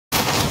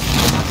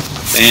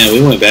Damn,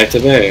 we went back to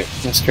back.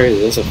 That's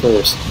crazy. That's a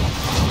first.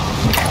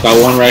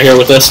 Got one right here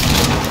with us.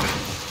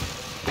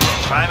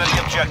 Primary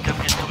objective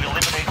is to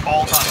eliminate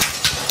all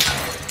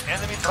targets.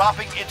 Enemy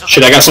dropping into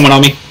Shit, I got someone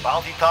on me.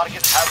 Bounty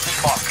target has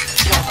been marked.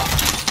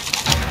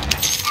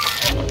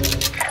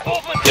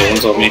 Yeah,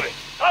 one's on me.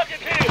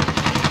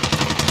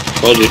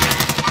 Told you.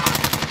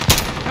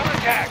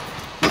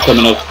 I'm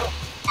coming up.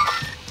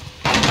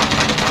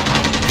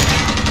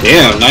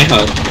 Damn, night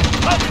hunt.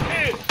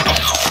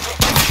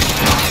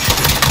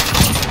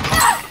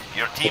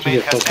 Your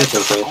teammate has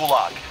entered the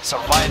gulag.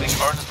 Surviving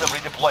earns them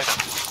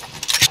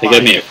redeployment. They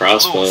gave me a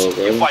crossbow,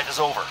 bro. Your fight is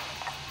over.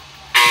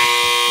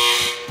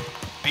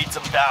 Beat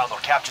them down or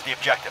capture the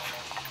objective.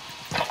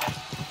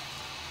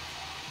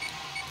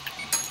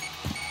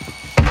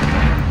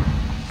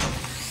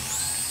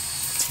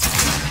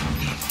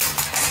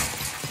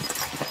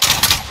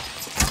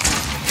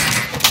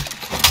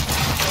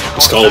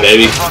 Let's go,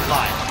 baby.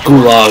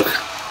 Gulag.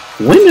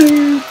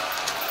 Winner.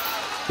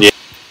 Yeah.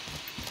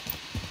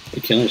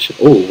 You're killing shit.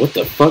 Oh, what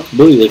the fuck?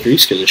 Booty liquor, you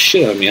scared the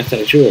shit out of me. I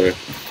thought you were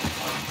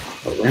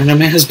a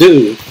random ass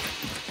dude.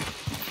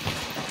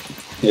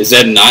 Is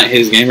that not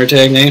his gamer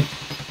tag name?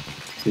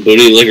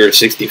 Booty liquor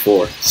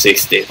 64.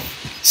 60.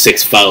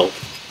 6-4.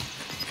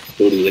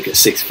 Booty liquor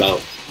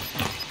 6-4.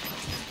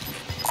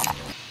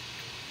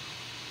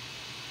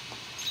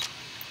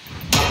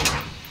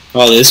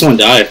 Oh, this one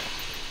died.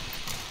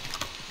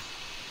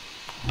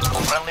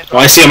 Oh,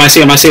 I see him, I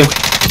see him, I see him.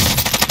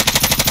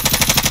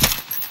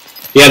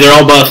 Yeah, they're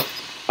all buff.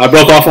 I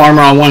broke off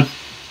armor on one.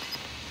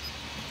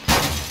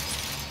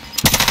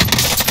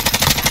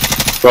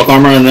 Broke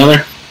armor on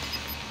another.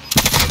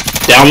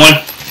 Down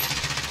one.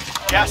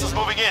 Gas is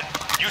moving in.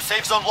 New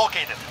safe zone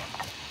located.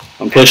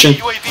 I'm pushing.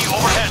 UAV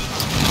overhead.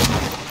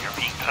 You're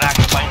being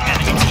tracked by an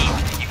enemy team.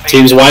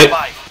 Team's white.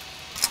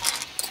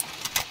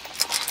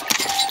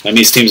 That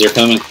means teams are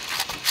coming.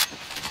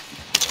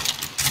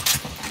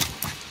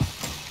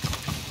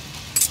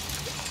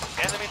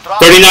 Enemy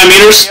 39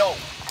 meters.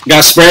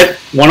 Got spread.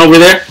 One over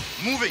there.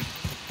 Moving.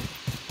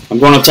 I'm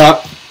going up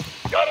top.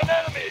 Got an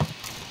enemy.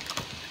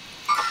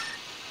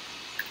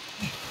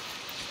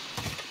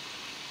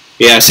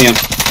 Yeah, I see him.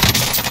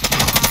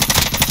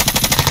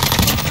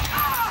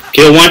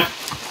 Kill one.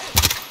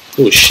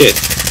 Oh shit.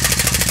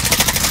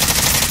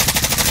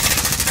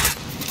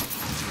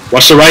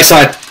 Watch the right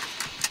side.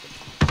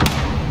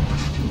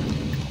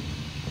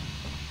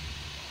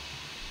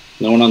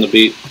 No one on the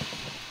beat.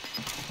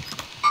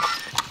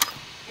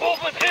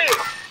 Movement here.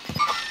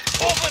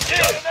 Movement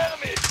here. Got an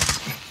enemy.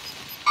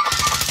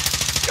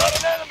 Got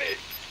an enemy.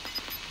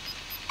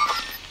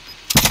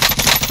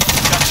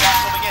 Got gas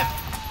moving in.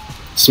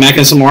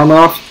 Smacking some armor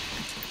off.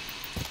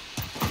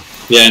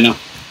 Yeah, I know.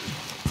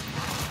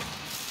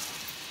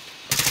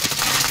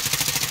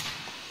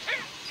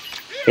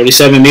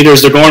 "37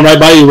 meters, they're going right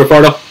by you,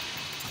 Ricardo."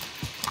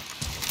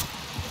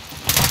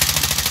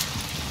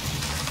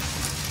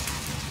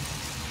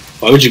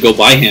 Why would you go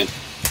by him?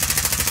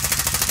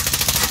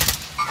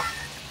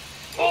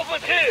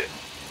 Movement here.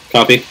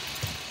 Copy.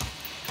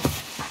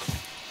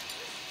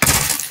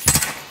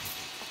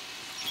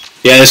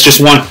 Yeah, it's just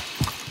one.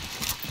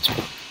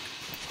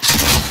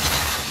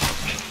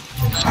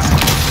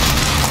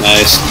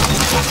 Nice.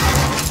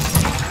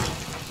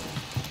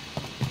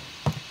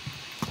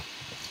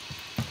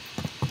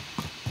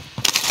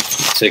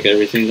 Take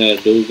everything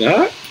that dude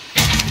got.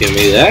 Give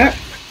me that.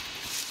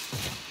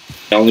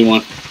 The only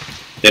one.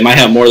 They might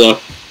have more though.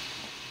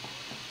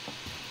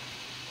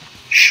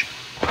 Shh.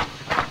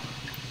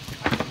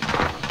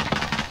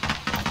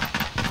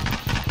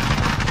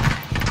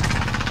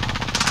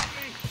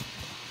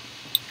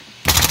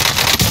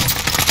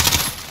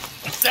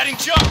 Setting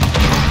jump.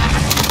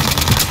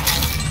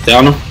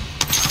 Down him.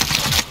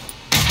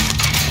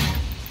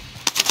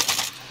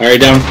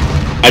 Alright, down.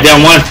 I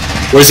down one.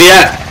 Where's he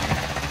at?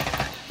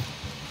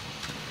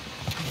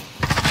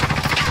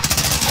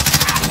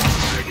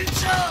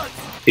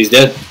 He's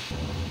dead.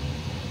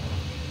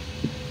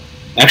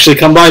 Actually,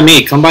 come by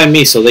me. Come by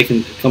me so they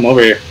can come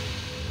over here.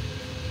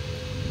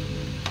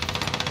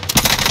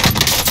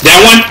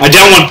 Down one. I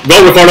down one.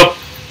 Go, Ricardo.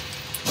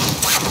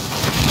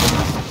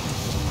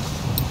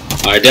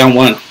 Alright, down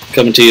one.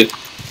 Coming to you.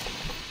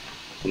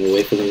 I'm gonna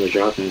wait for them to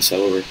drop and it's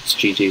over. It's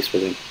GG's for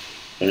them.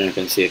 They're not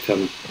gonna see it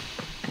coming.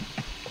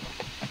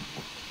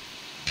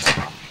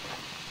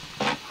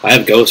 I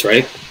have ghosts,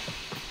 right?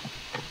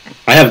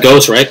 I have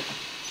ghosts, right?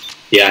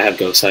 Yeah, I have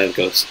ghosts. I have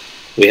ghosts.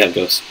 We have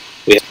ghosts.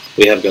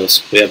 We have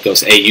ghosts. We have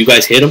ghosts. Hey, you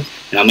guys hit them,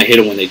 and I'm gonna hit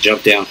them when they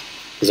jump down,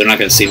 because they're not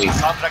gonna see me.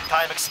 Contract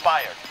time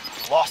expired.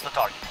 You lost the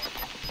target.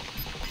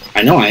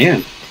 I know I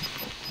am.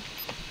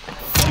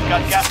 You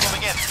got gas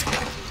moving in.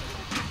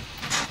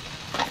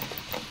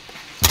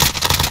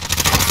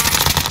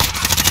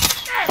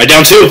 I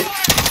down two.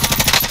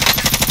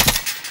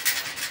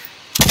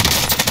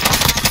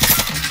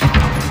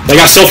 They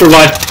got sulfur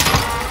rod.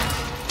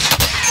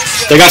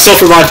 They got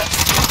sulfur rod.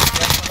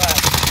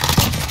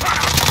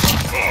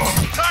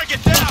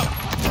 Target down.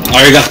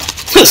 Alright,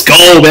 let's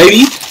go,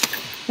 baby.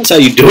 That's how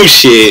you do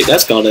shit.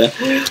 That's called a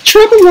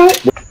triple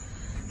right.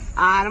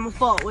 Alright, I'm a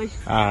fault with.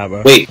 Alright,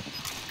 bro. Wait.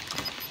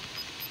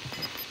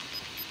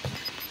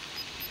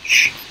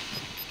 Shh.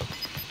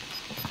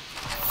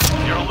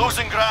 You're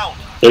losing ground.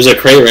 There's a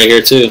crate right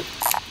here too.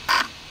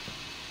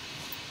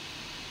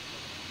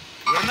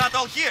 We're not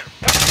all here.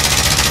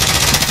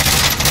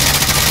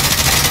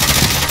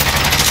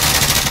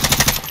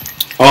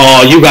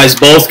 Oh, you guys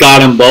both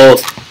got him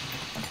both.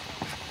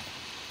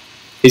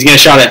 He's getting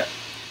shot at.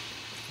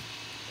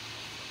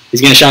 He's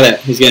getting shot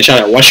at. He's getting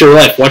shot at. Watch your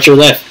left. Watch your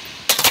left.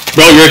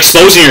 Bro, you're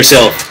exposing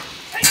yourself.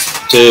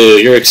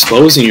 Dude, you're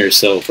exposing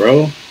yourself,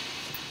 bro.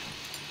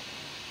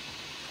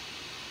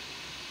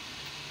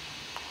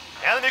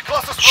 Enemy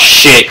cluster strike.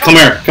 Shit. Come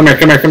here. Come here.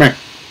 Come here. Come here.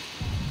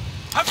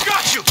 I've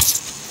got you.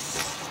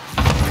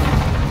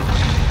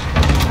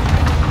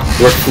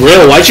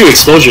 Real, why'd you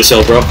expose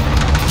yourself, bro?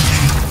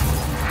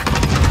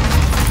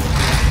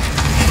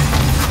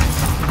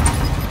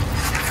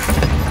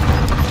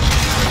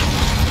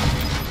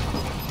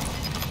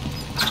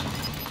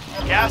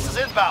 Gas is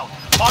inbound.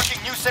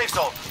 Marking new safe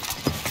zone.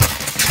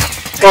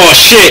 Oh,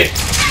 shit.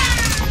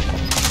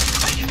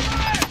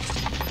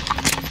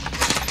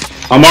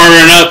 I'm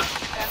armoring up.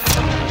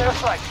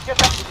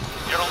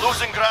 You're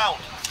losing ground.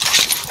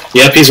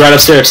 Yep, he's right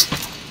upstairs.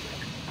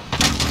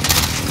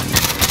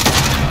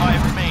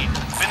 5 remain.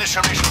 Finish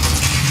your mission.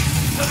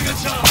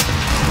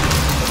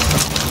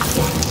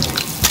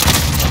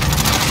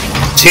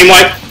 Team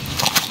wipe.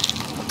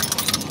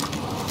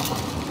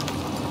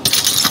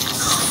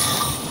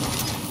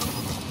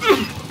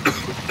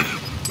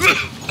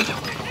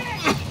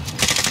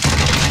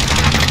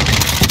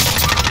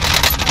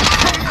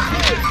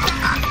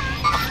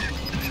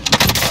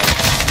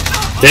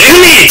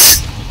 Damn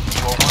it!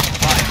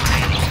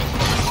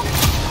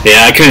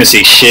 Yeah, I couldn't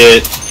see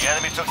shit. The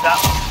enemy took that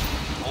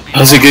one. That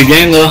was a good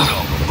game though.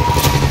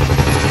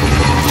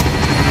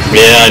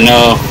 Yeah, I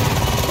know.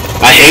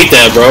 I hate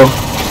that, bro.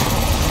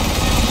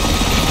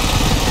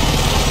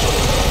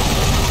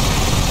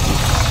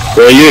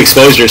 Bro, you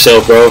exposed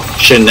yourself, bro.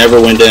 Shit never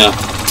went down.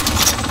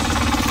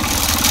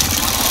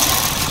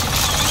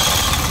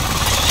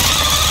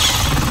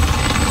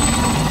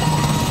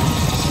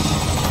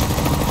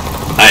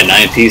 I had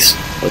 9 piece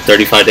with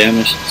 35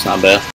 damage. It's not bad.